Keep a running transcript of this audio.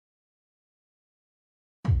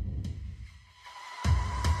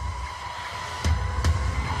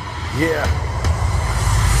Yeah.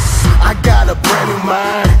 I got a brand new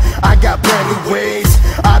mind, I got brand new ways.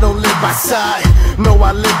 I don't live by sight, no,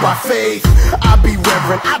 I live by faith. I be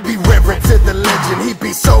reverent to the legend. He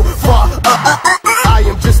be so far I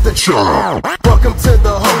am just a child. Welcome to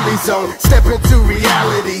the holy zone, step into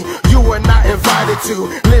reality. You are not invited to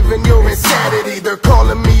live in your insanity. They're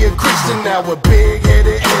calling me a Christian now, a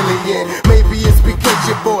big-headed alien. Maybe it's because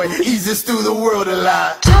your boy eases through the world a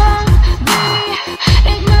lot. Don't be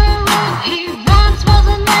ignorant, he once was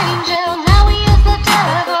an angel, now he is the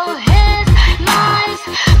devil. His lies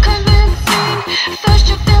convincing, first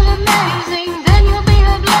you feel amazing, then you'll be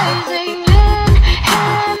ablazing. In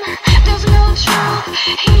him there's no truth,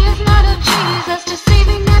 he is not of Jesus,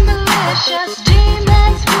 deceiving and malicious.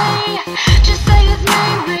 Demons flee, just say his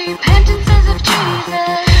name, repentance is of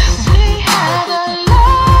Jesus. We have a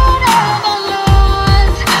Lord of our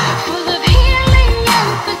lords, full of healing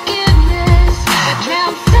and forgiveness.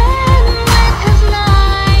 Drown sin with his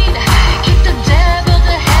light, kick the devil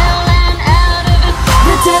to hell and out of his sight.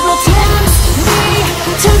 The devil tempts me,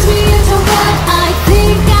 turns me into what I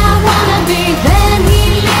think I wanna be. Then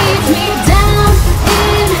he leads me down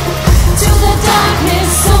into the darkness,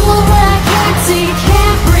 somewhere where I can't see,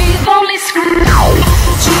 can't breathe, only scream.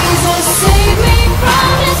 Jesus, save me from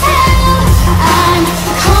this hell, I'm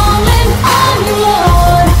calling on you,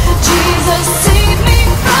 Lord. Jesus, save me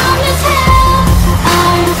from this hell,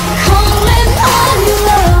 I'm calling on you,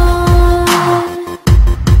 Lord.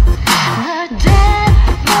 The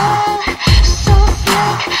devil, so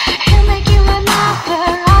slick, he'll make you an offer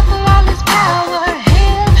all his power.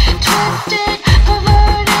 He'll twist it,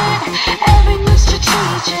 pervert it, every move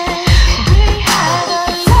strategic. We have a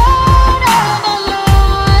Lord of our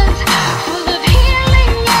lords, full of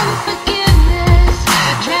healing and forgiveness.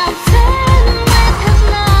 Drown sin with his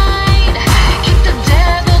light, kick the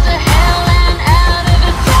devil to hell and out of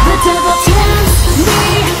his sight. The devil tempts me,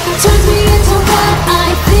 turns me into what I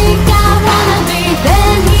think I wanna be.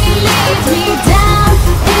 Then he leads me down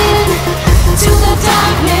into the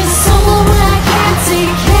darkness, somewhere where I can't see,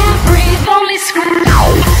 can't breathe, only scream.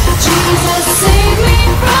 Jesus, save me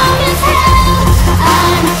from this hell,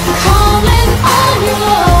 I'm calling on you,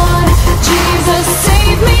 Lord. Jesus,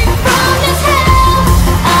 save me from this hell,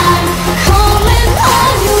 I'm calling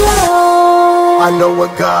on you, Lord. I know a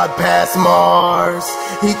God past Mars.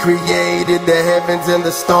 He created the heavens and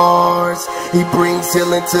the stars. He brings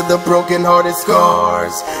healing to the broken-hearted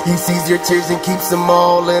scars. He sees your tears and keeps them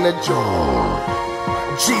all in a jar.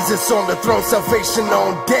 Jesus on the throne, salvation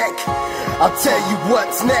on deck. I'll tell you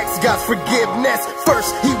what's next, God's forgiveness.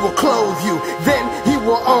 First he will clothe you, then he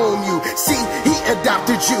will own you. See, he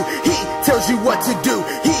adopted you, he tells you what to do.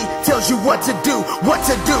 He tells you what to do, what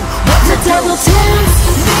to do, what to do. The devil tempts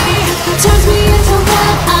me, turns me into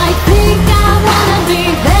what I think I